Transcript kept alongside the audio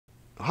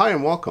Hi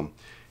and welcome.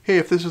 Hey,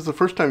 if this is the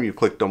first time you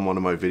clicked on one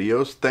of my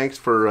videos, thanks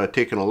for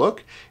taking a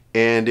look.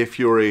 And if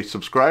you're a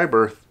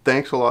subscriber,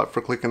 thanks a lot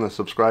for clicking the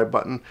subscribe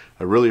button.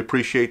 I really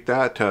appreciate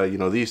that. You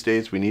know, these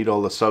days we need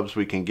all the subs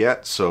we can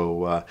get.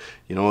 So,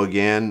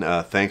 again,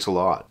 thanks a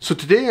lot. So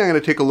today I'm going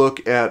to take a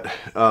look at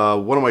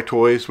one of my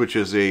toys, which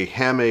is a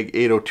Hameg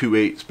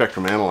 8028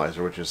 spectrum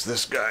analyzer, which is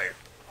this guy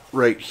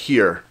right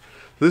here.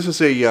 This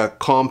is a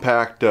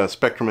compact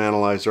spectrum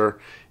analyzer.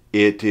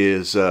 It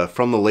is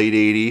from the late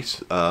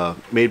 80s,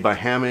 made by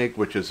Hameg,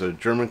 which is a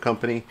German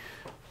company.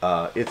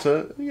 It's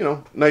a,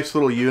 nice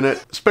little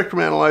unit.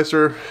 Spectrum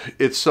analyzer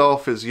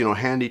itself is,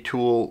 handy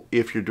tool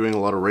if you're doing a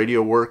lot of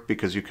radio work,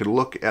 because you can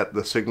look at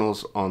the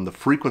signals on the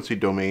frequency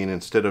domain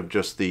instead of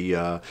just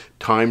the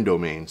time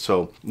domain.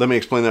 So let me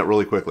explain that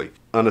really quickly.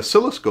 An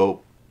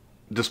oscilloscope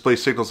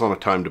displays signals on a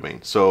time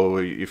domain. So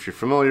if you're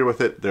familiar with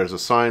it, there's a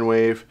sine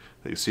wave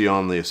that you see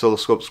on the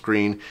oscilloscope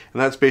screen,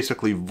 and that's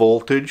basically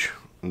voltage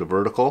in the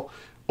vertical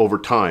over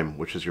time,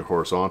 which is your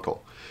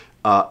horizontal.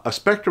 A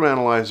spectrum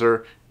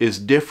analyzer is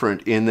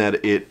different in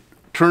that it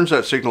turns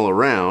that signal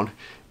around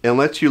and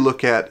lets you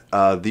look at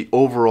the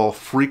overall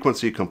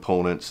frequency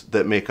components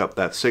that make up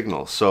that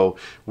signal. So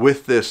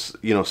with this,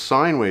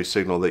 sine wave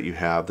signal that you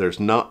have, there's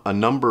not a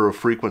number of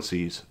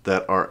frequencies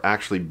that are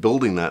actually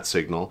building that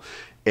signal,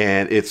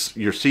 and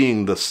you're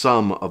seeing the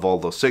sum of all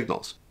those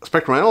signals. A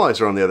spectrum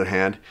analyzer, on the other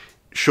hand,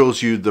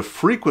 shows you the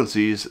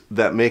frequencies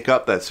that make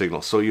up that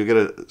signal. So you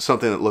get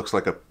something that looks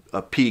like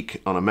a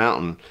peak on a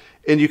mountain,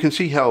 and you can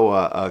see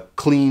how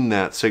clean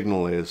that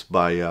signal is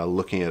by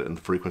looking at it in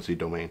the frequency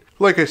domain.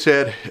 Like I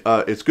said,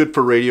 it's good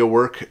for radio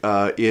work.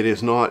 It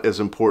is not as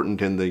important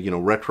in the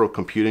retro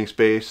computing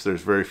space.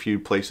 There's very few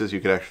places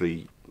you could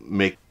actually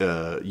make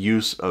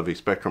use of a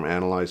spectrum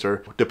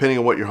analyzer. Depending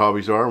on what your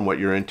hobbies are and what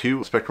you're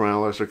into, a spectrum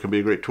analyzer can be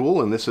a great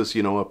tool, and this is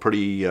a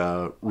pretty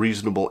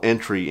reasonable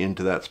entry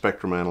into that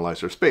spectrum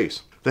analyzer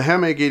space. The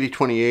Hameg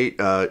 8028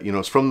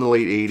 is from the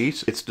late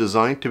 80s. It's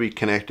designed to be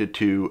connected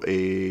to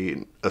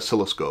an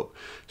oscilloscope.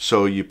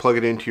 So you plug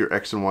it into your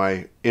X and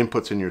Y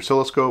inputs in your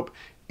oscilloscope,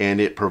 and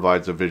it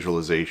provides a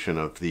visualization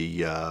of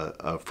the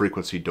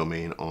frequency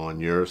domain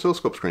on your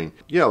oscilloscope screen.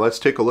 Yeah, let's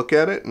take a look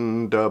at it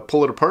and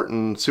pull it apart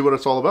and see what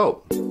it's all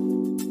about.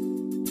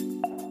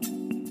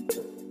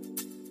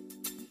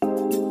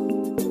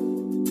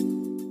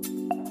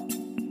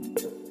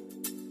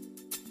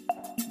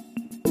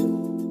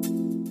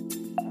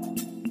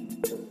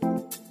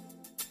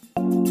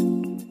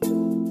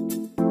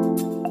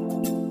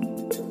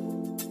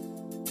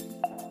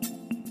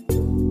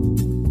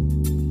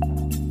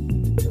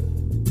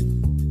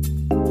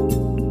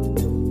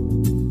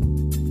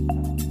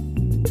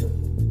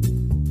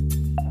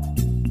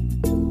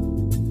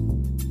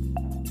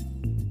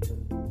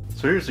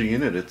 So here's the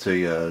unit. It's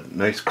a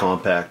nice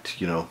compact,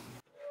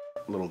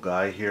 little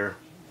guy here.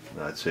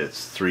 I'd say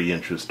it's 3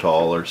 inches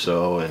tall or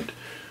so, and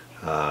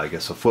I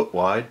guess a foot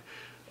wide.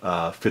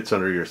 Fits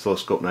under your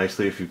oscilloscope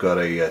nicely. If you've got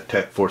a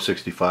Tech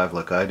 465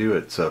 like I do,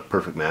 it's a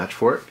perfect match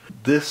for it.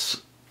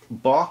 This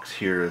box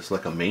here is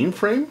like a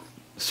mainframe.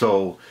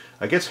 So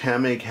I guess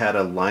Hameg had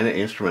a line of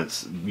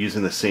instruments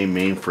using the same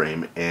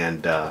mainframe,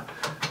 and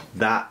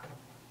that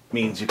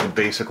means you can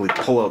basically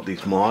pull out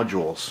these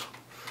modules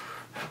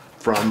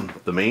from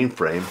the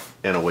mainframe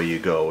and away you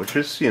go, which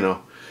is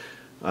not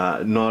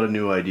a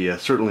new idea,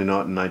 certainly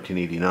not in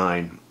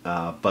 1989,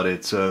 but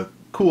it's a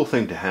cool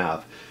thing to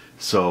have.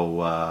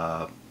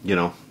 So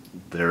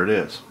there it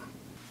is.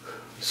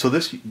 So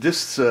this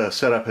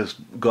setup has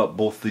got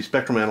both the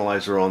spectrum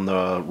analyzer on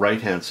the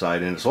right hand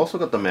side, and it's also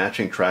got the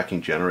matching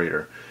tracking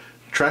generator.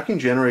 Tracking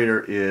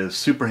generator is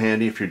super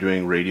handy if you're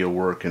doing radio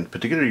work, and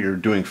particularly you're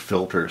doing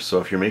filters. So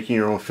if you're making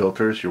your own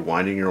filters, you're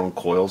winding your own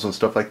coils and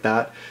stuff like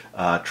that,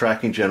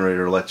 tracking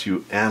generator lets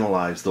you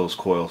analyze those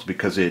coils,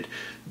 because it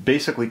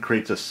basically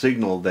creates a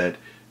signal that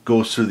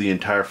goes through the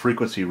entire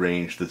frequency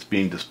range that's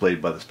being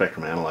displayed by the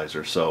spectrum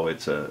analyzer. So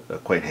it's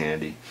quite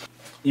handy.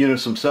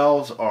 Units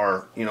themselves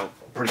are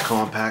pretty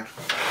compact.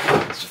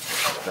 Let's just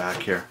push this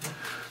back here.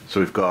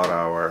 So we've got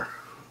our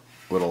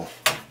little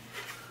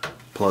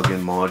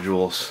plug-in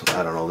modules.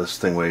 I don't know, this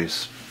thing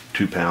weighs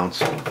 2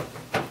 pounds.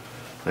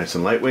 Nice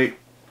and lightweight.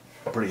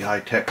 Pretty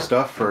high-tech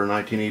stuff for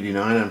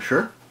 1989, I'm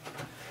sure.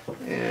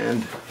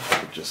 And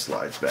it just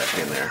slides back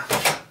in there.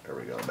 There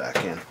we go,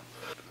 back in.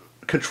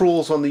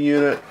 Controls on the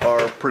unit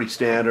are pretty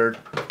standard.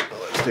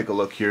 Let's take a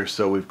look here.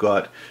 So we've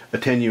got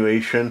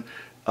attenuation.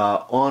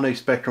 On a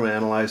spectrum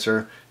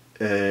analyzer,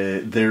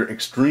 they're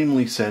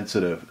extremely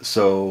sensitive.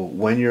 So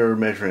when you're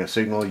measuring a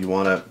signal, you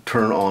want to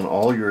turn on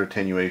all your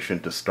attenuation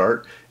to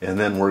start and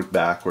then work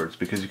backwards,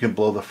 because you can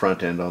blow the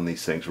front end on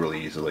these things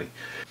really easily.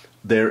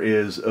 There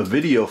is a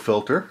video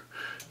filter.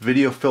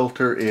 Video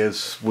filter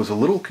was a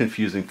little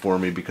confusing for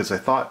me, because I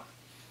thought,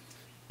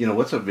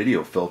 what's a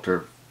video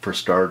filter for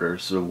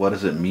starters? So what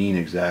does it mean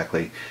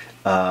exactly?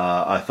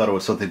 I thought it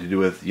was something to do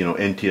with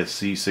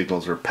NTSC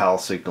signals or PAL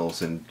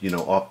signals, and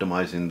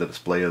optimizing the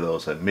display of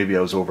those. And maybe I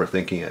was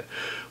overthinking it.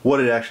 What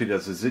it actually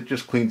does is it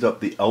just cleans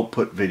up the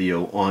output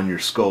video on your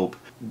scope,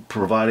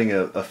 providing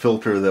a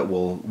filter that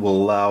will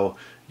allow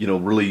you know,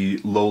 really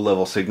low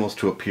level signals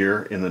to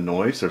appear in the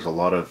noise. There's a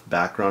lot of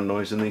background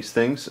noise in these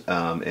things,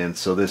 and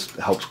so this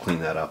helps clean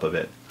that up a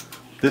bit.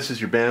 This is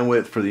your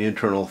bandwidth for the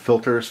internal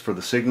filters for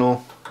the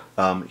signal.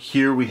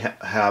 Here we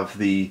have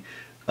the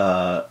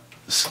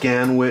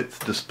scan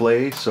width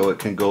display, so it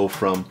can go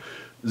from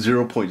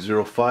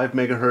 0.05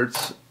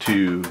 megahertz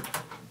to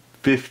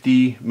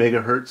 50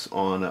 megahertz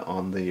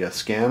on the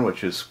scan,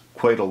 which is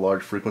quite a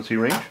large frequency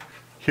range.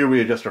 Here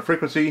we adjust our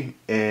frequency,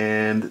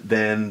 and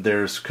then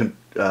there's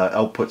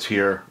outputs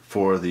here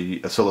for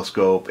the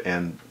oscilloscope,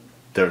 and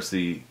there's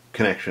the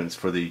connections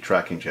for the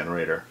tracking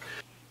generator.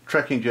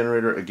 Tracking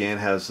generator again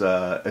has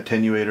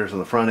attenuators on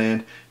the front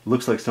end. It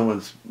looks like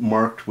someone's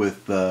marked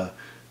with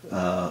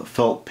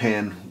felt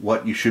pen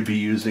what you should be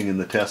using in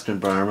the test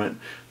environment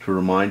to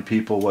remind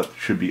people what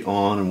should be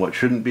on and what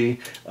shouldn't be.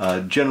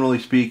 Generally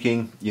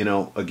speaking, you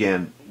know,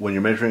 again, when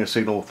you're measuring a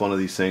signal with one of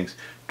these things,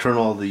 turn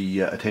all the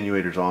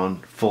attenuators on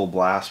full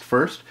blast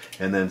first,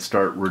 and then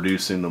start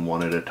reducing them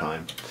one at a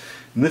time.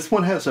 And this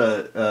one has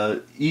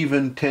a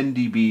even 10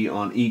 dB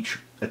on each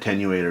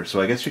attenuator, so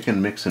I guess you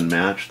can mix and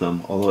match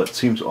them, although it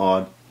seems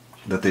odd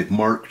that they've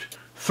marked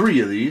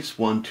 3 of these,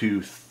 1,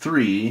 2,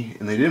 3,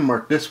 and they didn't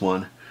mark this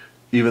one,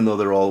 even though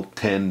they're all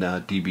 10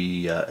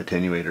 dB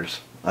attenuators.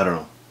 I don't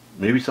know.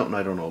 Maybe something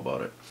I don't know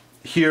about it.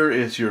 Here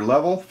is your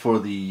level for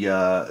the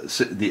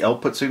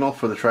output signal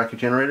for the tracking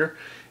generator,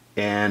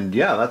 and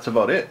yeah, that's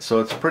about it. So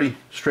it's a pretty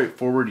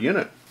straightforward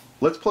unit.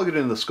 Let's plug it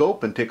into the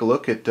scope and take a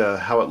look at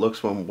how it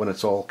looks when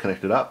it's all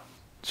connected up.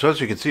 So as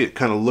you can see, it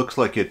kind of looks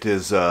like it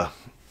is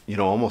you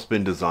know, almost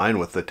been designed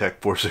with the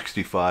Tech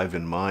 465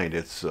 in mind.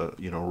 It's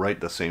you know, right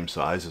the same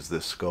size as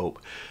this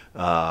scope.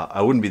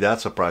 I wouldn't be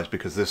that surprised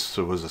because this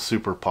was a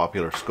super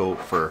popular scope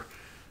for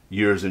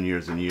years and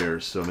years and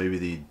years. So maybe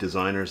the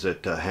designers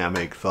at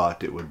Hameg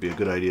thought it would be a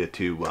good idea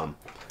to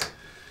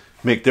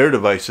make their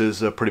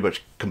devices pretty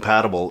much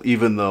compatible,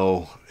 even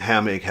though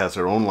Hameg has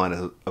their own line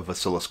of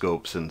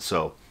oscilloscopes. And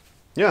so,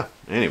 yeah,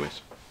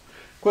 anyways,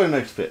 quite a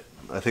nice fit.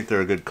 I think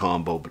they're a good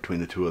combo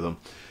between the two of them.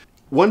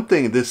 One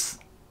thing this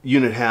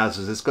unit has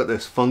is it's got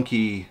this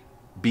funky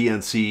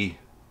BNC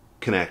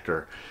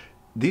connector.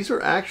 These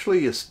are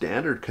actually a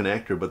standard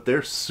connector, but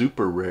they're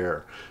super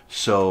rare.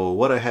 So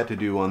what I had to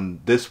do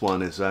on this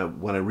one is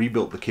when I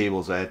rebuilt the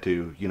cables, I had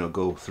to, you know,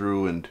 go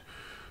through and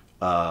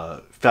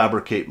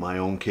fabricate my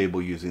own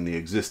cable using the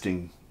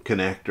existing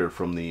connector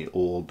from the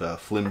old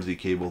flimsy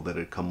cable that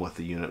had come with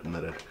the unit and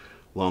that had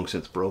long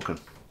since broken.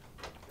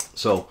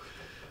 So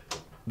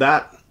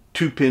that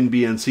 2-pin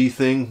BNC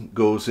thing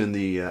goes in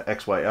the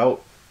XY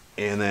out.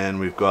 And then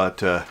we've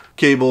got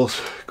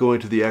cables going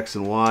to the X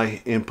and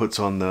Y inputs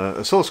on the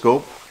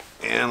oscilloscope.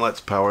 And let's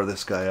power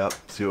this guy up,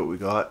 see what we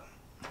got.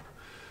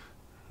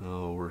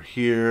 We're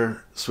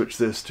here, switch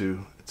this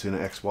to, it's in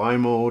XY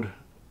mode,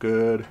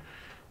 good.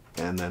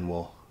 And then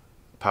we'll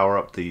power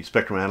up the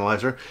spectrum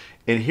analyzer.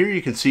 And here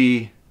you can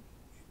see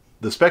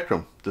the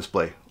spectrum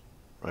display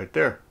right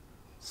there.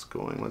 It's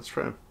going, let's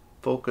try and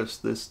focus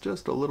this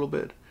just a little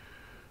bit.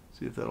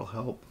 See if that'll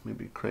help.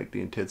 Maybe crank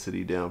the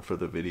intensity down for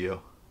the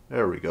video.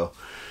 There we go.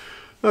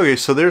 Okay,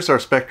 so there's our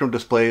spectrum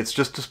display. It's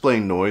just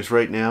displaying noise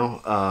right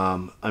now.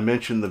 I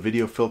mentioned the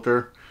video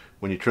filter.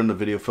 When you turn the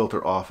video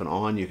filter off and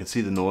on, you can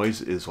see the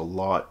noise is a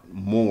lot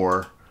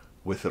more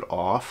with it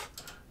off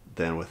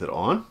than with it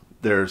on.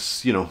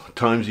 There's, you know,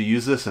 times you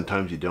use this and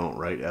times you don't,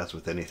 right? As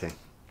with anything.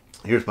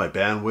 Here's my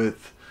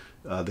bandwidth.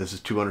 This is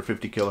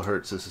 250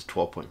 kilohertz. This is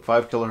 12.5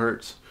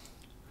 kilohertz.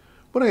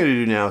 What I'm going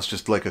to do now is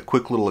just like a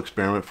quick little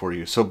experiment for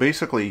you. So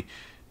basically,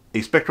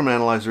 a spectrum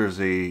analyzer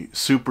is a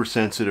super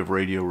sensitive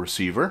radio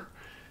receiver,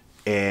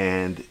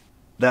 and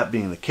that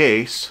being the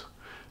case,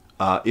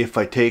 if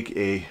I take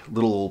a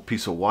little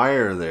piece of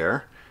wire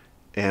there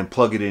and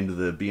plug it into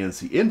the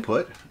BNC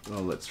input,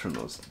 well, let's turn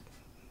those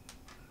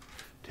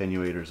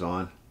attenuators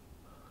on.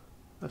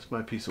 That's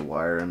my piece of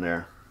wire in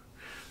there.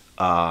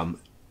 I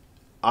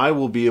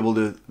will be able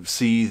to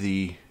see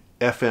the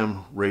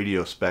FM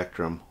radio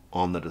spectrum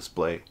on the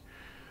display.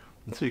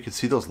 And so you can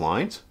see those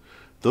lines.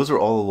 Those are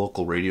all the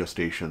local radio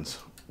stations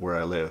where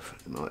I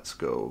live. And let's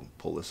go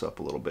pull this up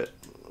a little bit.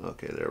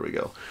 Okay, there we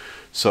go.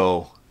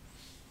 So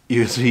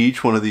you see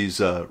each one of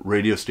these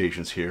radio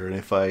stations here, and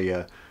if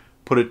I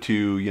put it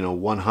to, you know,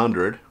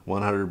 100,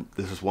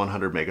 this is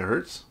 100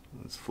 megahertz.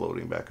 It's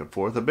floating back and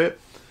forth a bit.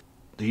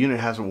 The unit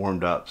hasn't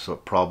warmed up, so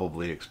it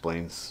probably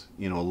explains,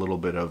 you know, a little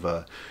bit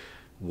of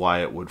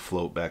why it would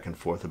float back and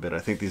forth a bit. I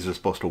think these are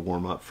supposed to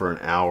warm up for an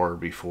hour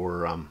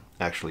before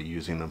actually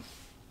using them.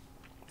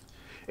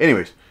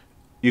 Anyways,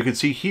 you can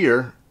see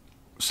here,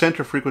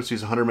 center frequency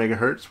is 100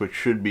 megahertz, which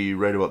should be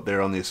right about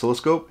there on the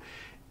oscilloscope.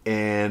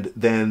 And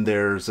then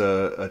there's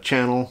a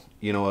channel,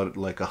 you know, at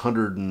like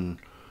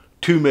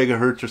 102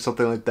 megahertz or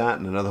something like that,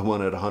 and another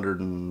one at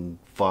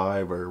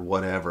 105 or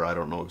whatever. I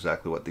don't know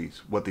exactly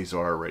what these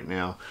are right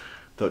now.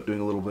 Without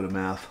doing a little bit of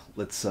math,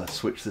 let's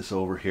switch this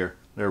over here.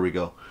 There we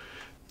go.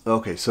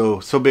 Okay,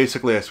 so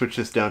basically I switched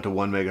this down to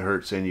 1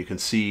 megahertz, and you can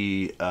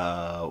see, you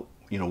know,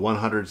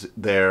 100's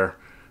there.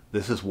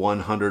 This is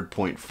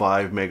 100.5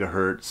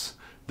 megahertz.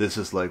 This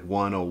is like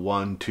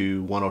 101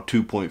 to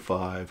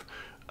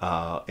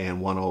 102.5 and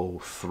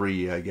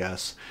 103, I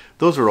guess.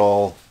 Those are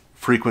all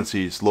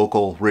frequencies,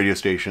 local radio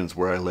stations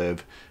where I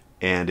live,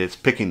 and it's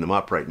picking them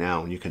up right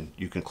now, and you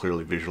can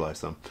clearly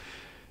visualize them.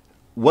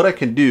 What I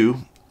can do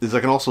is I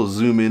can also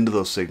zoom into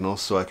those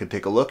signals, so I can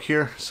take a look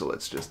here. So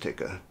let's just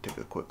take a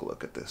quick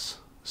look at this.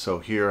 So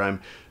here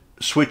I'm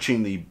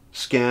switching the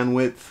scan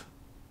width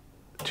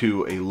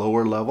to a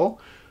lower level.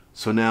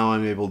 So now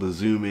I'm able to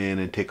zoom in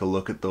and take a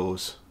look at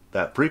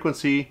that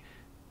frequency,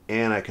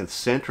 and I can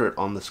center it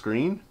on the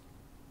screen.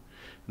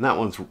 And that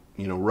one's,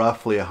 you know,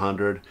 roughly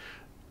 100.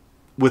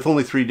 With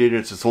only 3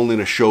 digits, it's only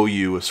going to show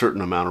you a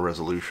certain amount of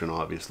resolution,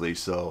 obviously.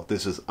 So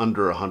this is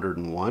under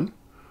 101.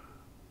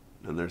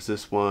 And there's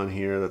this one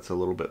here that's a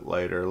little bit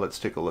lighter. Let's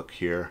take a look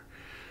here.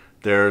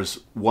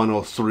 There's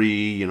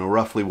 103, you know,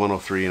 roughly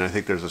 103, and I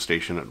think there's a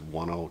station at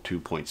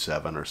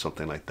 102.7 or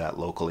something like that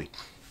locally.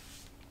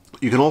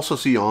 You can also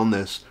see on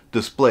this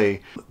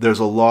display, there's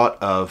a lot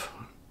of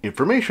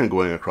information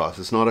going across.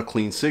 It's not a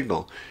clean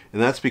signal,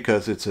 and that's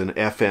because it's an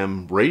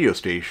FM radio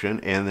station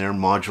and they're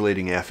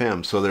modulating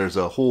FM. So there's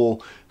a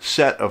whole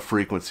set of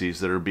frequencies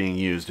that are being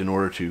used in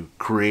order to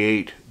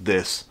create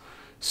this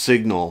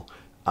signal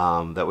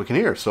that we can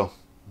hear. So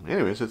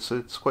anyways,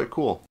 it's quite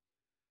cool.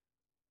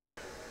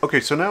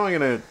 Okay, so now I'm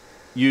going to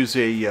use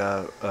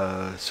a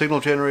signal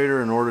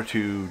generator in order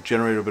to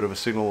generate a bit of a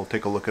signal. We'll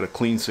take a look at a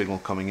clean signal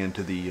coming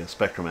into the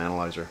spectrum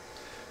analyzer.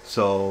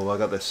 So I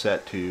got this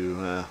set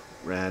to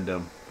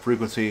random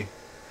frequency,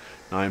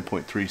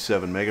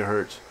 9.37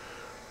 megahertz.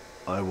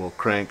 I will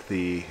crank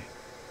the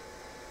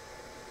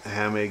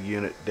Hameg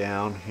unit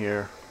down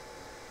here,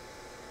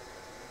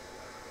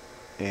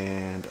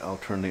 and I'll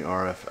turn the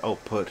RF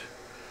output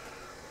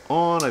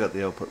on. I got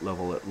the output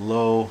level at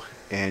low,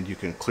 and you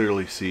can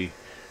clearly see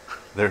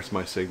there's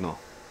my signal.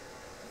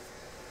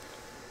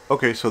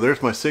 Okay, so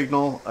there's my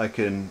signal. I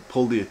can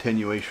pull the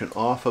attenuation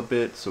off a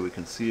bit so we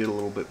can see it a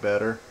little bit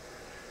better,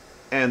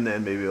 and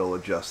then maybe I'll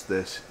adjust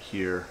this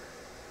here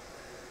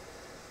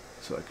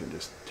so I can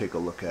just take a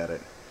look at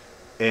it.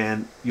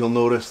 And you'll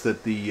notice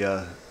that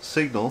the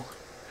signal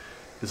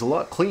is a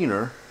lot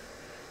cleaner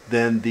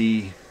than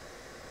the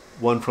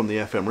one from the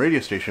FM radio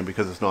station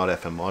because it's not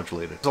FM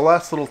modulated. The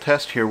last little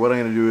test here, what I'm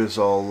going to do is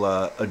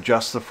I'll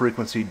adjust the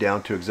frequency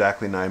down to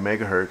exactly 9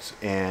 megahertz,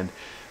 and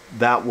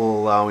that will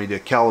allow me to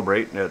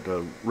calibrate at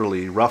a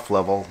really rough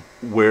level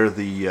where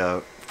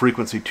the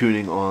frequency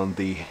tuning on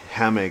the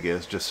Hameg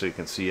is, just so you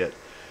can see it.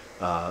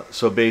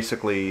 So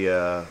basically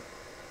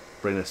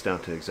bring this down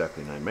to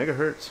exactly 9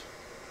 megahertz.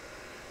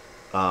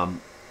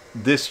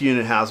 This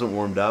unit hasn't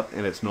warmed up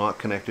and it's not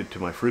connected to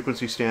my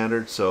frequency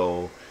standard,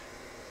 so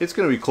it's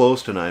going to be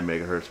close to 9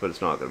 megahertz, but it's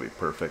not going to be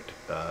perfect.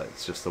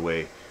 It's just the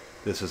way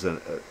this is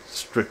a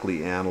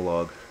strictly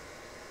analog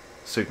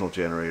signal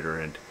generator,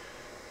 and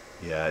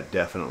yeah, it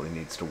definitely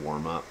needs to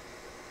warm up.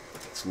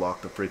 Let's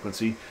lock the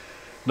frequency.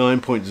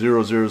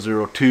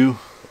 9.0002,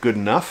 good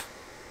enough.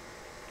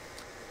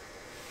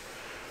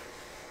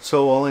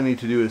 So all I need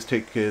to do is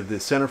take the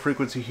center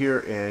frequency here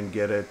and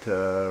get it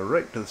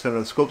right to the center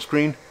of the scope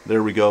screen.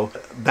 There we go.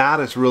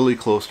 That is really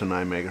close to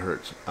 9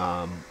 megahertz.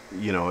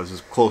 You know, as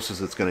close as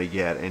it's going to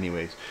get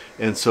anyways.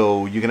 And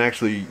so you can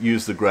actually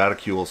use the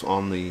graticules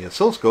on the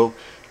oscilloscope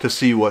to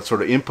see what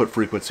sort of input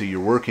frequency you're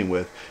working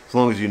with, as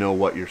long as you know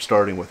what you're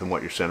starting with and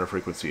what your center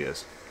frequency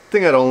is. The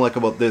thing I don't like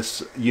about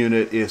this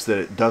unit is that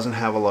it doesn't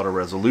have a lot of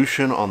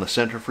resolution on the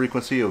center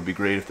frequency. It would be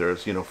great if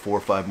there's, you know, 4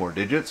 or 5 more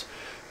digits.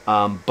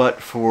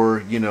 But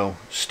for, you know,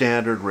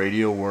 standard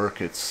radio work,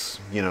 it's,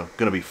 you know,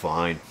 going to be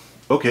fine.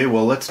 Okay,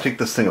 well, let's take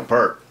this thing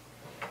apart.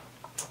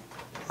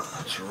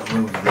 Let's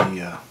remove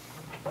the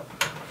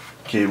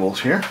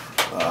cables here.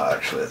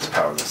 Actually, let's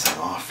power this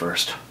thing off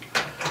first.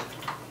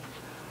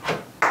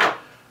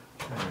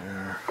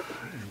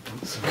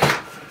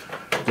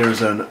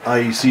 There's an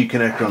IEC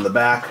connector on the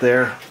back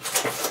there.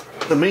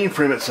 The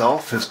mainframe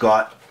itself has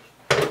got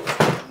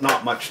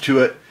not much to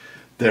it.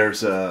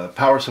 There's a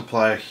power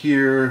supply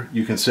here.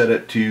 You can set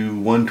it to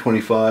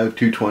 125,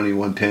 220,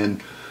 110,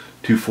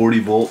 240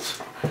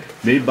 volts.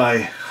 Made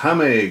by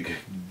Hameg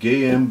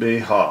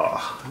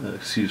GmbH.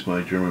 Excuse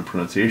my German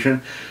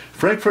pronunciation.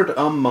 Frankfurt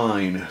am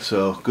Main.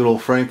 So good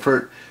old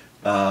Frankfurt.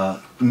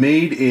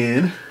 Made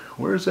in,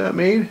 where is that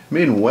made?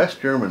 Made in West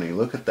Germany.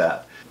 Look at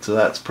that. So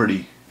that's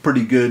pretty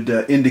good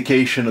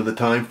indication of the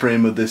time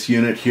frame of this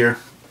unit here.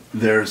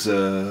 There's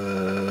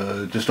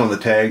just on the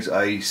tags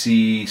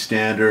IEC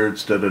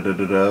standards, and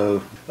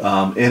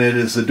it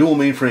is the dual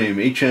mainframe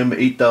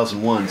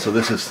HM8001. So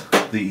this is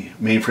the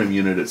mainframe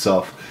unit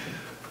itself.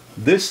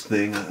 This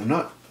thing, I'm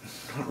not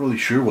really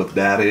sure what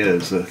that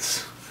is.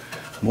 It's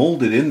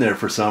molded in there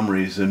for some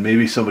reason.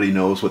 Maybe somebody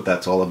knows what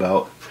that's all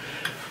about.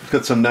 It's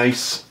got some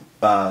nice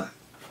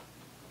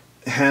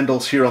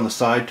handles here on the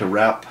side to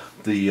wrap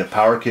the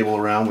power cable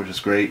around, which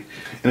is great.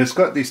 And it's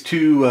got these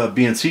two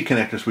BNC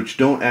connectors which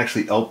don't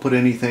actually output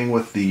anything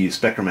with the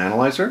spectrum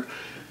analyzer.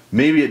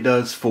 Maybe it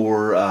does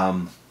for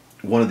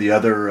one of the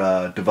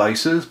other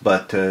devices,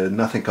 but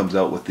nothing comes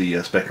out with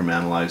the spectrum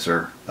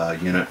analyzer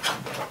unit.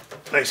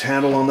 nice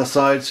handle on the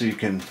side so you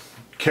can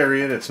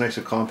carry it. It's nice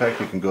and compact.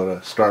 You can go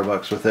to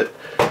Starbucks with it,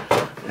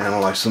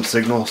 analyze some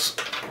signals,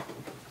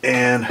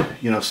 and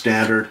you know,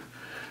 standard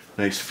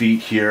nice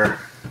feet here.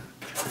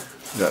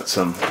 Got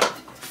some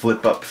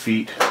flip up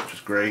feet, which is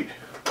great.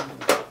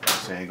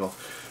 Nice angle.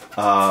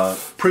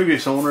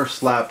 Previous owner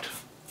slapped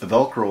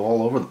Velcro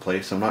all over the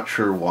place. I'm not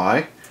sure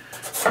why.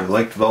 They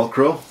liked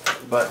Velcro,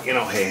 but you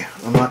know, hey,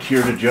 I'm not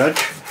here to judge.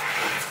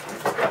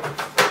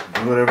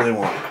 Do whatever they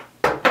want.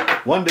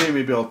 One day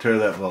maybe I'll tear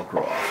that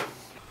Velcro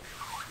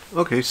off.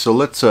 Okay, so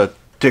let's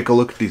take a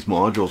look at these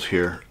modules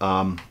here.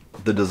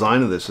 The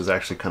design of this is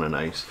actually kind of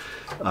nice.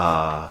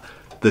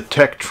 The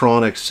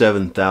Tektronix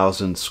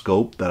 7000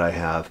 scope that I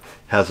have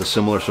has a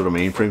similar sort of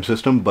mainframe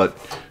system, but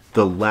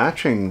the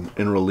latching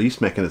and release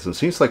mechanism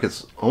seems like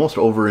it's almost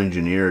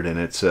over-engineered, and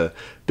it's a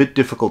bit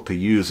difficult to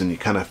use, and you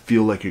kind of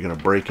feel like you're going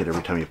to break it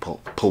every time you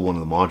pull one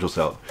of the modules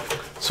out.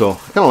 So I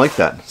kind of like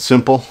that.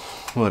 Simple,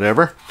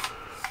 whatever.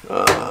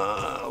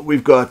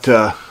 We've got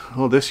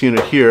this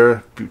unit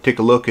here. If you take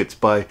a look, it's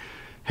by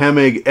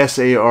Hameg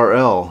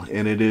SARL,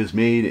 and it is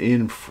made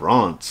in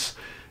France.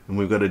 And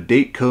we've got a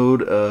date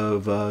code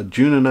of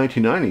June of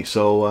 1990.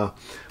 So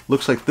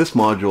looks like this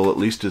module at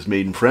least is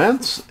made in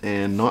France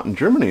and not in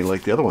Germany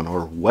like the other one,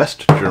 or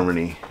West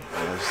Germany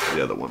as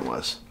the other one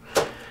was.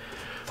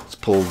 Let's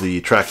pull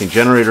the tracking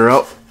generator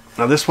out.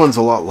 Now this one's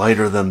a lot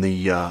lighter than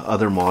the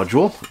other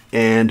module,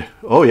 and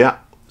oh yeah,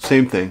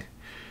 same thing.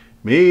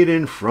 Made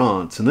in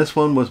France, and this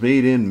one was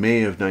made in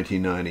May of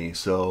 1990.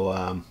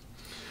 So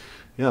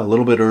yeah, a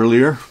little bit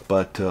earlier,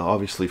 but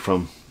obviously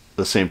from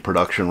the same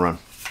production run.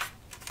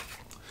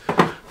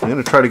 I'm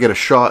going to try to get a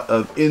shot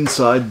of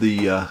inside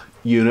the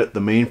unit, the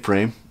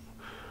mainframe.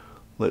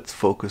 Let's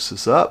focus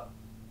this up.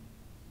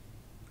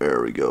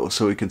 There we go.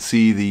 So we can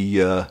see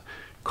the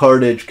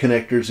card edge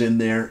connectors in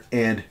there,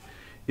 and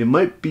it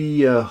might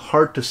be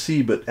hard to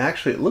see, but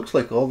actually it looks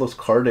like all those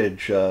card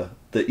edge,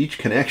 that each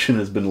connection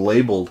has been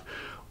labeled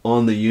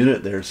on the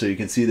unit there. So you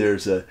can see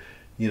there's a,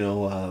 you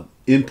know,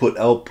 input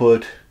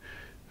output,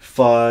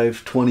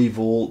 20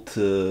 volt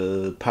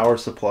power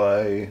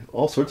supply,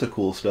 all sorts of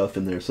cool stuff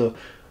in there. So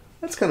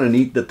that's kind of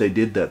neat that they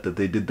did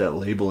that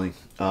labeling.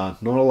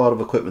 Not a lot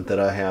of equipment that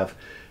I have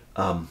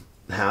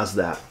has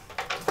that.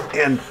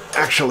 And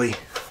actually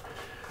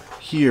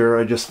here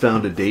I just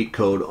found a date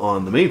code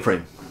on the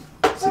mainframe.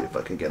 Let's see if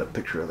I can get a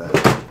picture of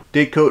that.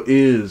 Date code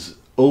is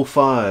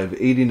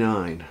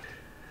 0589.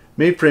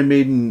 Mainframe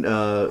made in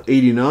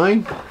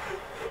 89.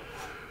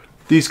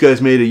 These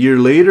guys made a year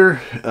later,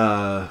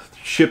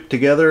 shipped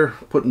together,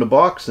 put in a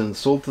box, and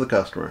sold to the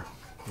customer.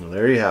 Well,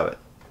 there you have it.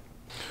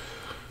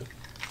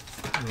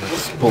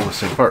 Let's pull this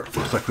thing apart.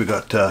 Looks like we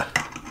got a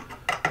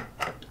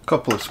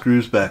couple of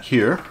screws back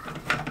here.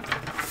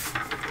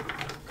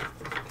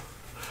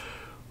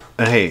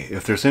 And hey,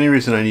 if there's any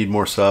reason I need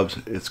more subs,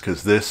 it's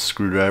because this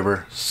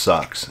screwdriver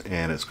sucks,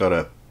 and it's got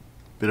a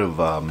bit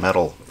of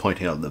metal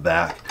pointing out in the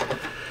back,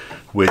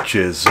 which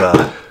is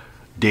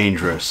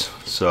dangerous.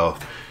 So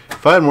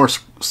if I had more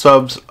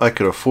subs, I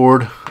could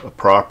afford a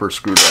proper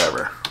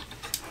screwdriver.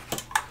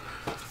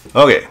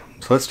 Okay,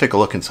 so let's take a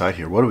look inside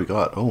here. What do we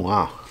got? Oh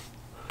wow.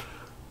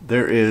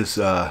 There is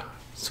some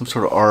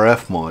sort of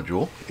RF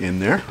module in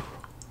there.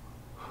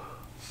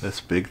 This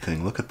big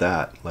thing, look at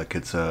that. Like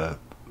it's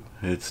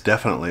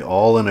definitely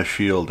all in a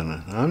shield,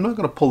 and I'm not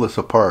going to pull this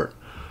apart,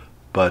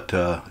 but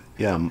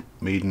yeah,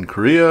 made in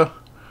Korea.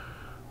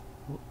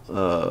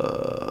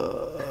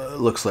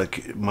 Looks like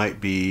it might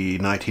be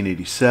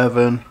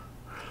 1987,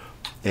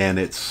 and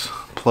it's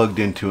plugged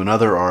into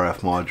another RF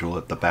module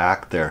at the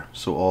back there,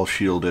 so all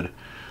shielded.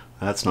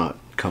 That's not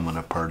coming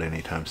apart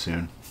anytime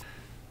soon.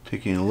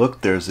 Taking a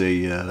look, there's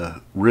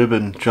a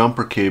ribbon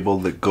jumper cable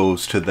that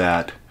goes to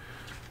that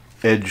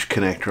edge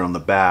connector on the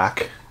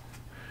back.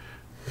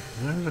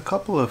 There's a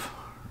couple of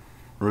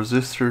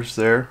resistors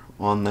there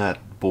on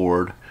that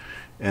board,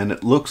 and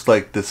it looks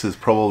like this is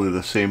probably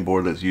the same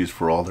board that's used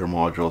for all their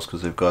modules,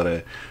 because they've got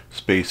a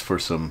space for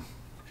some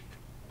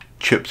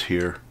chips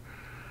here.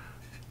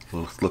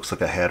 Looks like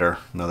a header,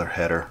 another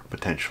header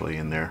potentially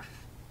in there.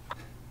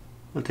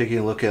 Well, taking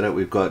a look at it,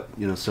 we've got,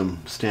 you know, some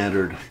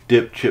standard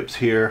dip chips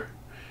here.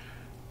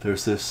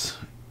 There's this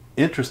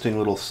interesting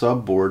little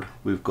subboard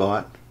we've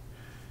got,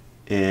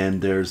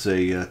 and there's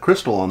a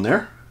crystal on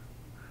there,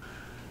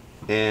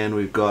 and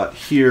we've got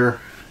here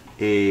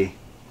a,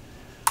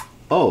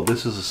 oh,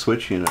 this is a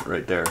switch unit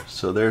right there.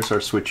 So there's our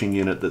switching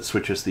unit that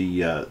switches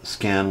the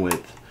scan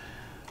width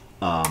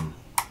to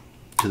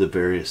the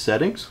various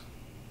settings.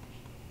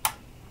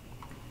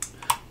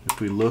 If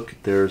we look,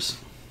 there's,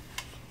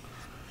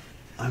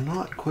 I'm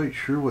not quite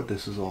sure what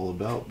this is all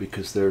about,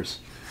 because there's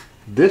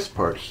this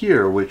part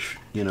here, which,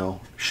 you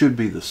know, should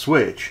be the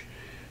switch,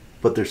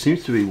 but there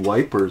seems to be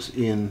wipers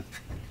in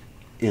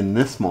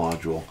this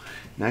module.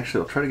 And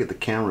actually, I'll try to get the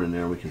camera in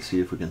there, and we can see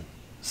if we can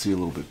see a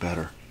little bit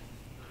better.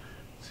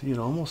 See, it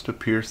almost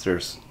appears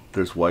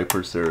there's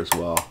wipers there as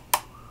well.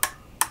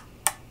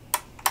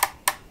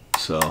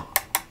 So,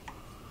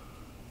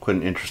 quite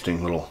an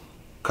interesting little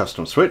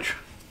custom switch.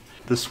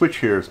 This switch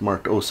here is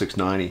marked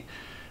 0690.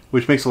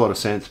 which makes a lot of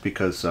sense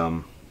because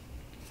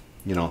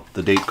you know,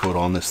 the date code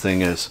on this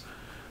thing is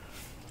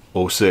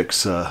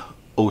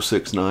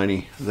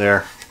 0690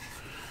 there.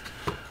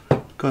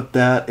 Got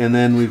that, and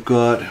then we've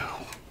got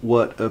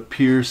what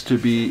appears to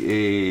be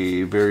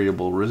a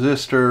variable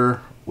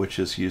resistor, which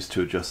is used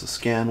to adjust the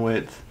scan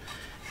width,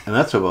 and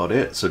that's about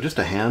it. So just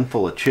a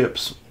handful of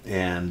chips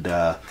and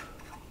an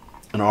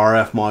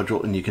RF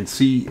module, and you can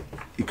see,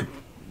 you could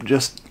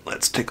just,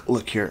 let's take a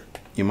look here.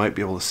 You might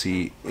be able to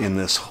see in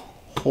this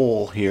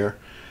hole here,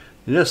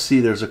 you just see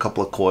there's a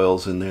couple of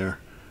coils in there.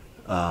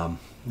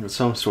 There's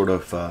some sort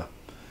of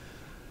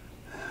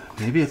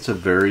maybe it's a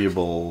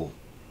variable,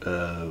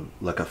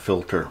 like a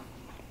filter,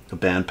 a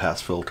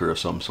bandpass filter of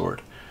some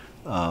sort.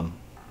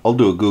 I'll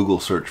do a Google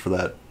search for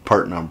that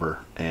part number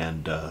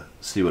and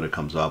see what it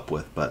comes up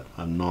with, but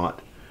I'm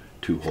not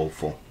too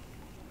hopeful.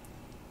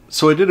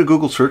 So I did a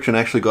Google search and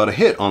actually got a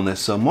hit on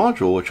this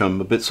module, which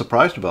I'm a bit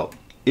surprised about.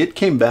 It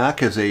came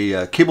back as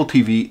a cable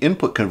TV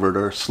input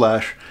converter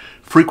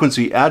 /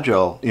 frequency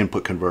agile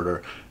input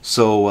converter.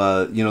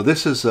 So you know,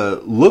 this is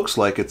looks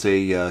like it's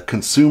a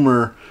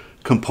consumer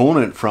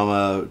component from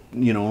a,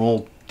 you know, an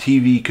old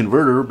TV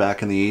converter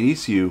back in the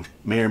 80s. You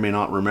may or may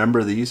not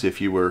remember these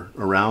if you were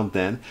around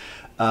then.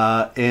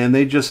 And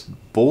they just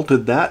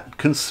bolted that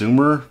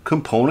consumer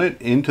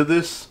component into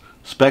this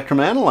spectrum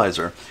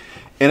analyzer.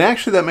 And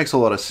actually that makes a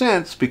lot of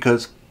sense,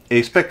 because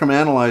a spectrum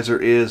analyzer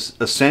is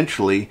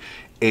essentially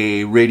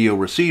a radio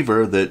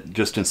receiver that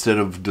just instead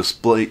of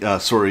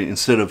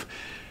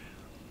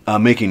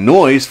making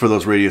noise for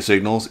those radio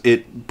signals,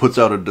 it puts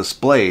out a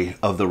display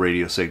of the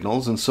radio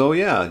signals. And so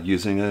yeah,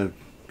 using a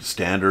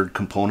standard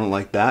component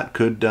like that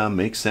could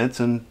make sense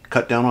and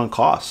cut down on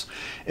costs.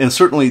 And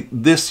certainly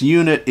this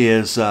unit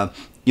is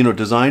you know,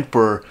 designed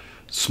for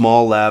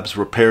small labs,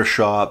 repair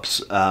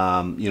shops,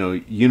 you know,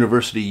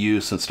 university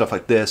use and stuff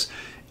like this.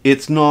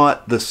 It's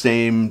not the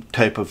same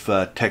type of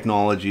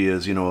technology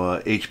as, you know,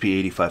 a HP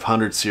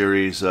 8500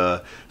 series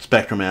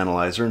spectrum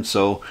analyzer, and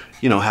so,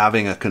 you know,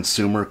 having a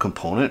consumer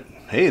component,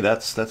 hey,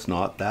 that's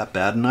not that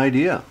bad an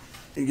idea.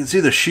 You can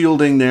see the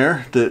shielding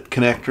there, the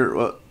connector.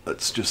 Well,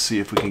 let's just see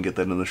if we can get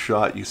that in the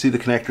shot. You see the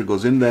connector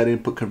goes in that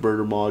input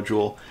converter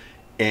module,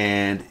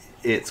 and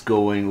it's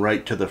going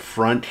right to the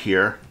front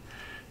here,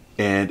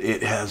 and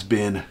it has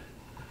been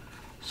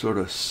sort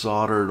of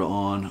soldered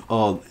on,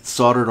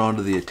 soldered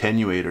onto the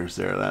attenuators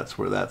there. That's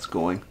where that's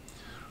going.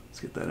 Let's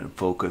get that in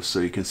focus so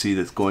you can see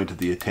that's going to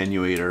the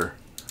attenuator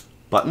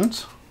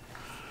buttons.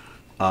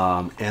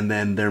 And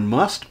then there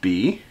must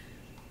be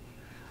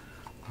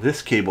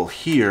this cable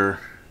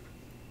here.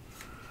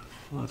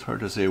 Well, it's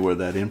hard to say where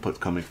that input's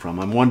coming from.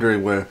 I'm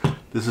wondering where,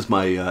 this is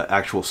my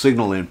actual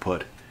signal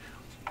input.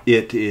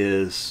 It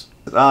is,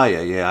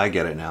 yeah, I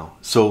get it now.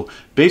 So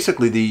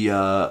basically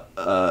the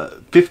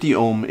 50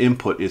 ohm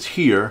input is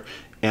here,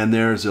 and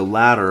there's a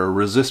ladder, a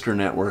resistor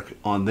network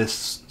on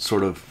this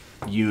sort of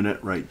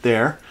unit right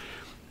there.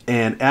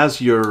 And as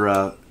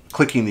you're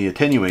clicking the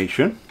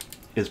attenuation,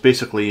 it's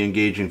basically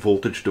engaging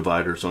voltage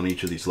dividers on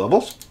each of these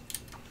levels.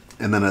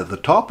 And then at the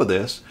top of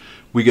this,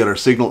 we get our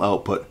signal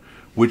output,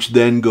 which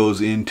then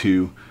goes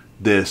into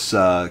this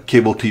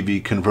cable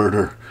TV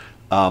converter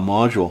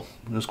module.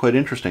 It's quite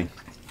interesting.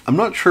 I'm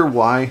not sure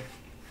why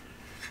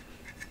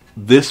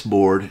this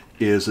board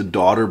is a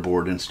daughter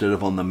board instead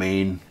of on the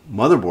main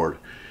motherboard.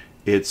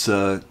 It's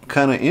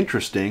kind of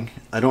interesting.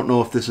 I don't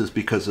know if this is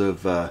because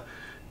of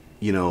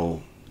you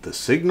know, the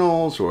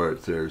signals, or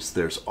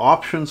there's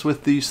options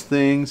with these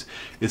things.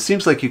 It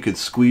seems like you could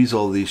squeeze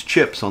all these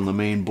chips on the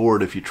main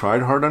board if you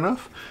tried hard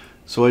enough.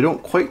 So I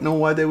don't quite know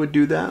why they would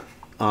do that.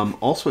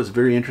 Also, it's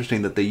very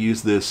interesting that they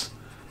use this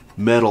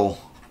metal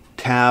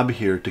tab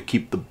here to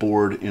keep the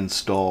board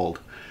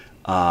installed.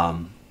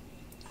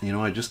 You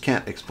know, I just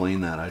can't explain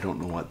that. I don't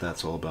know what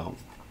that's all about.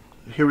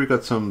 Here we've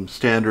got some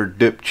standard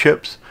dip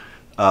chips,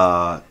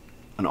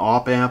 an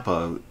op amp,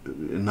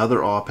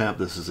 another op amp.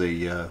 This is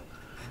a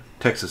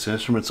Texas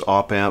Instruments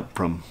op amp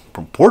from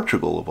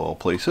Portugal, of all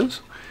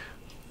places.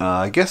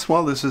 I guess,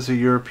 well, this is a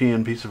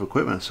European piece of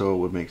equipment, so it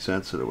would make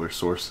sense that it were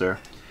sourced there.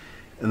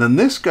 And then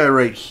this guy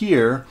right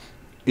here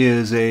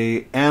is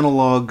a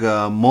analog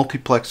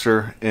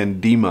multiplexer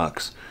and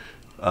demux.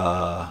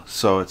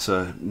 So it's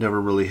never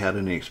really had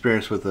any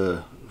experience with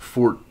a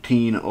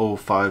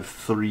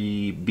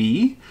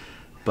 14053B,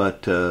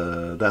 but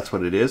that's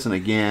what it is. And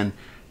again,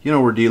 you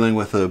know, we're dealing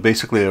with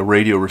basically a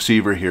radio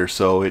receiver here,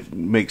 so it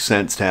makes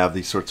sense to have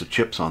these sorts of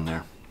chips on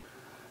there.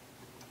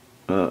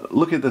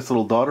 Look at this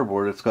little daughter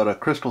board. It's got a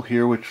crystal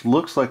here which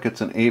looks like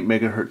it's an 8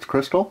 megahertz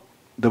crystal.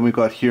 Then we've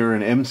got here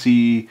an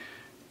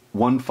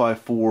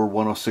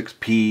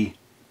MC154106P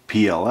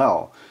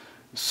PLL.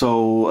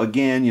 So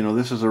again, you know,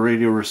 this is a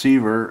radio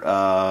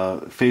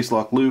receiver. Phase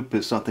lock loop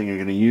is something you're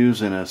going to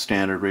use in a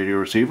standard radio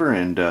receiver,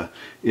 and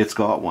it's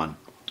got one.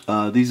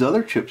 These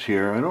other chips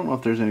here, I don't know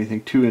if there's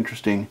anything too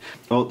interesting.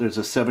 Oh, there's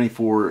a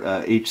 74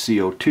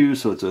 HCO2,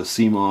 so it's a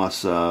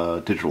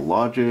CMOS digital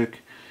logic.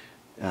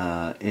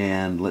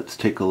 And let's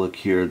take a look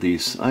here.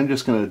 These, I'm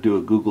just going to do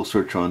a Google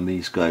search on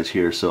these guys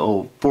here.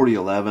 So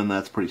 4011,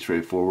 that's pretty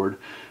straightforward.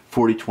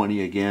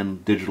 4020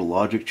 again, digital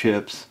logic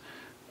chips.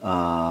 I'm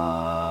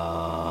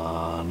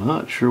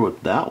not sure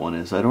what that one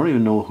is. I don't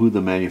even know who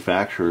the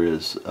manufacturer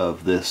is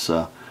of this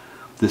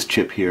this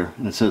chip here,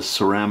 and it says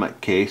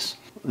ceramic case.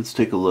 Let's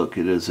take a look.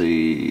 It is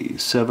a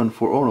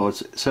 74. Oh no,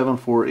 it's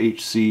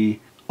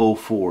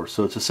 74HC04.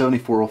 So it's a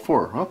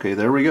 7404. Okay,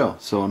 there we go.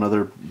 So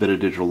another bit of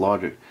digital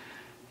logic.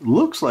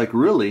 Looks like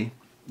really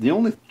the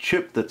only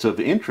chip that's of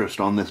interest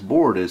on this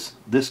board is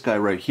this guy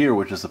right here,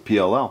 which is the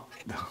PLL.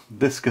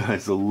 This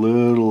guy's a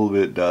little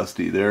bit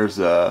dusty. There's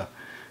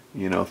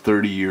you know,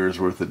 30 years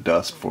worth of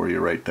dust for you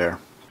right there.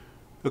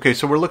 Okay,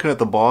 so we're looking at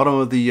the bottom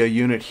of the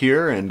unit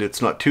here, and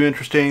it's not too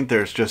interesting.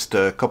 There's just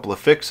a couple of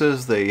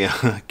fixes they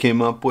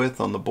came up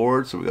with on the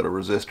board. So we've got a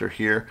resistor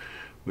here.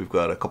 We've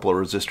got a couple of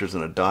resistors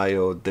and a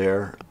diode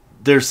there.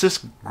 There's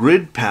this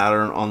grid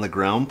pattern on the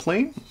ground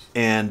plane,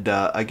 and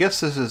I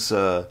guess this is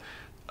sort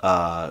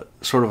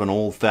of an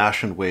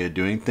old-fashioned way of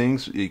doing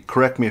things.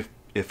 Correct me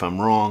if I'm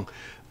wrong,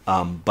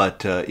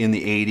 but in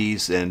the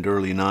 80s and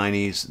early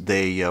 90s,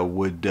 they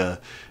would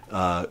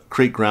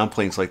create ground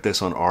planes like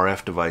this on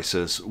RF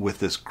devices with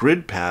this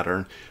grid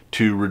pattern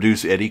to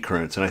reduce eddy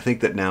currents. And I think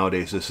that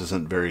nowadays this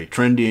isn't very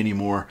trendy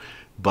anymore,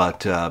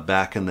 but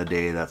back in the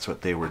day that's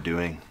what they were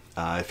doing.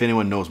 If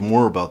anyone knows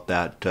more about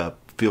that,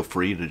 feel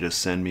free to just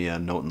send me a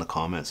note in the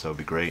comments. That would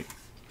be great.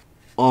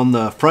 On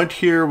the front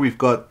here we've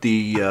got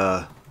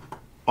the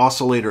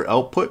oscillator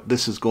output.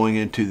 This is going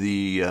into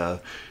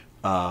the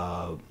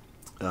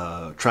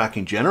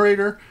tracking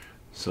generator,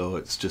 so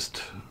it's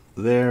just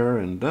there,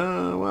 and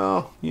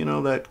well, you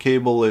know, that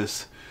cable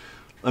is,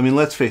 I mean,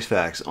 let's face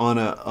facts. On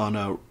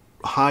a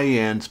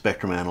high-end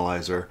spectrum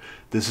analyzer,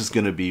 this is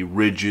going to be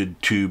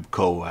rigid tube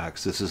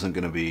coax. This isn't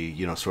going to be,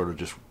 you know, sort of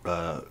just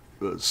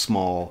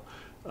small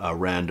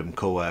random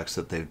coax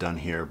that they've done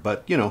here.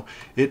 But you know,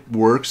 it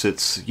works.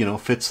 It's, you know,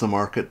 fits the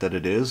market that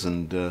it is,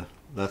 and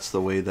that's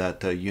the way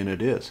that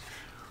unit is.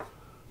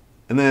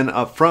 And then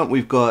up front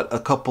we've got a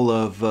couple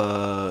of,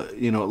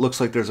 you know, it looks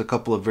like there's a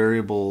couple of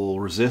variable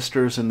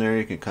resistors in there.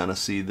 You can kind of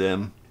see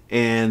them.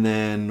 And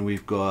then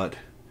we've got,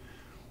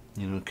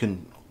 you know,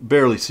 can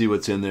barely see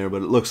what's in there,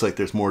 but it looks like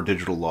there's more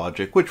digital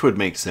logic, which would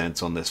make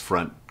sense on this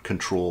front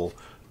control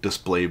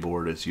display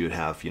board, as you'd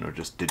have, you know,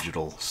 just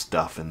digital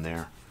stuff in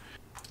there.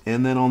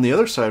 And then on the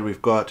other side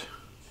we've got,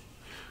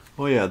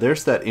 oh yeah,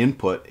 there's that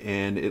input,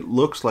 and it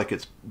looks like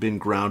it's been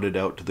grounded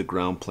out to the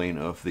ground plane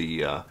of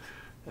the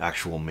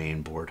actual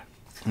main board.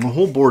 And the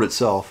whole board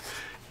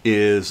itself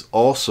is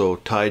also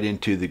tied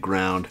into the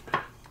ground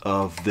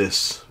of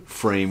this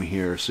frame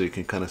here, so you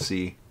can kind of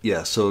see,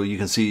 yeah, so you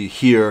can see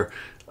here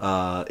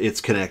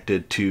it's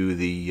connected to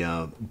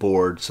the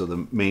board, so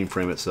the main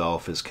frame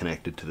itself is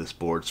connected to this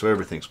board, so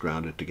everything's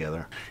grounded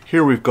together.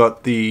 Here we've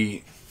got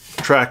the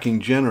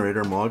tracking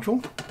generator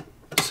module,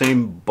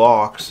 same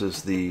box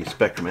as the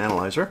spectrum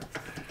analyzer.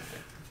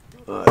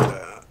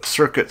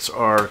 Circuits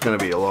are going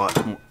to be a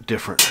lot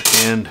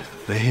different, and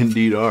they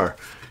indeed are.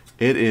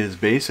 It is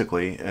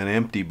basically an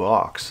empty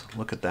box.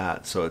 Look at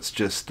that. So it's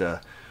just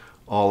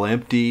all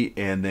empty,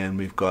 and then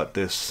we've got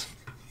this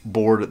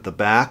board at the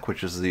back,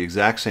 which is the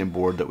exact same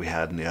board that we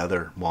had in the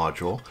other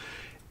module,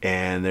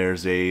 and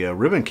there's a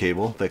ribbon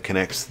cable that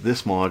connects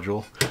this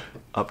module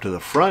up to the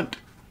front,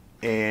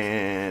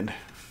 and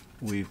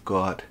we've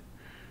got,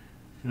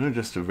 you know,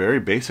 just a very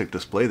basic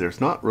display.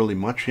 There's not really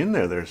much in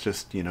there. There's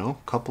just, you know,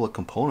 a couple of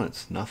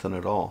components, nothing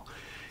at all.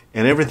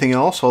 And everything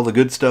else, all the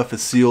good stuff,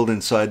 is sealed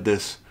inside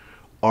this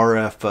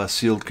RF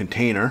sealed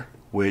container,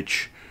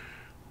 which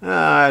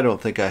I don't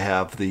think I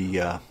have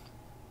the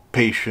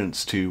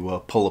patience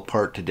to pull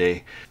apart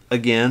today.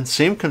 Again,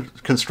 same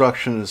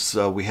construction as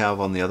we have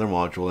on the other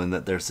module, in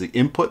that there's the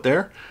input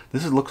there.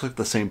 This looks like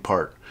the same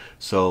part.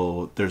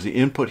 So there's the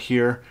input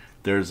here,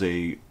 there's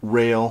a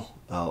rail,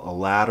 a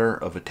ladder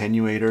of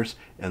attenuators,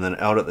 and then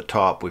out at the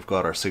top we've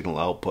got our signal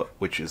output,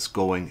 which is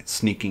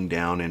sneaking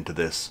down into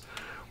this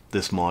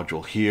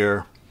module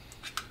here.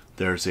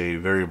 There's a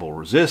variable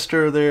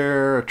resistor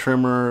there, a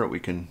trimmer. We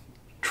can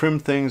trim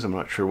things. I'm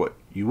not sure what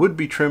you would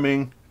be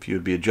trimming, if you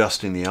would be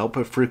adjusting the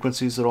output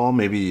frequencies at all.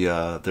 Maybe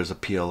there's a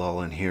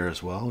PLL in here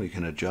as well. You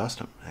can adjust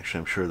them. Actually,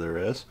 I'm sure there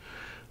is.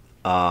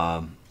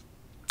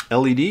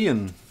 LED,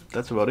 and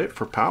that's about it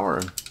for power,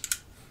 and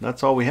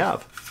that's all we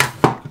have.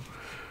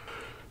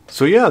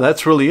 So yeah,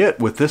 that's really it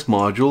with this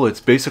module. It's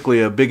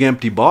basically a big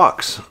empty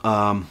box.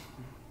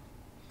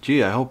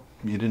 Gee, I hope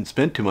you didn't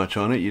spend too much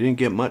on it. You didn't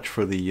get much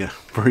for the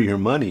for your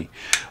money.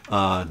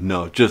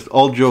 No, just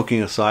all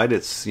joking aside,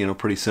 it's, you know,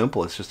 pretty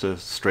simple. It's just a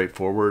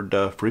straightforward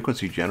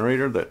frequency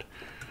generator that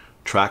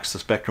tracks the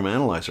spectrum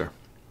analyzer.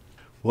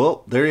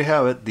 Well, there you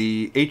have it,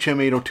 the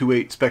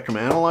HM8028 spectrum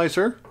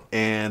analyzer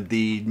and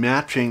the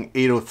matching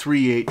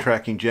 8038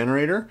 tracking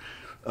generator.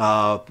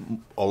 A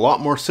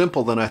lot more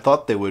simple than I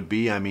thought they would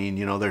be. I mean,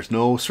 you know, there's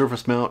no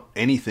surface mount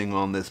anything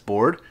on this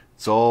board.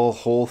 It's all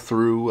hole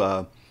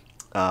through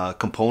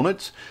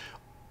components.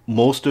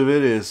 Most of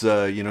it is,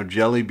 you know,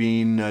 Jelly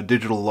Bean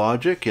digital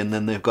logic, and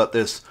then they've got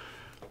this,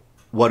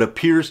 what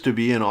appears to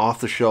be an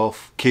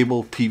off-the-shelf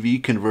cable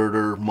TV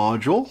converter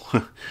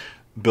module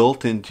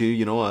built into,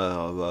 you know,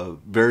 a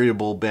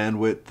variable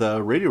bandwidth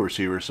radio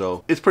receiver.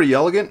 So it's pretty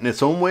elegant in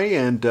its own way,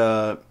 and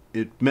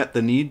it met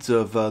the needs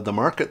of the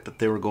market that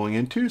they were going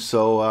into.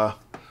 So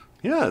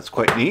yeah, it's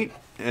quite neat.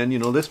 And you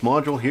know, this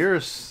module here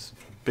is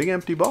a big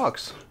empty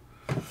box.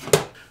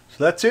 So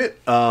that's it.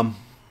 I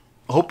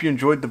hope you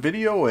enjoyed the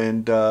video,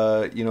 and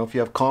you know, if you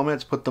have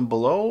comments, put them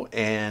below,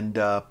 and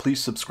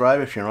please subscribe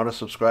if you're not a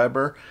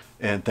subscriber.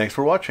 And thanks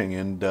for watching,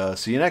 and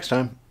see you next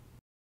time.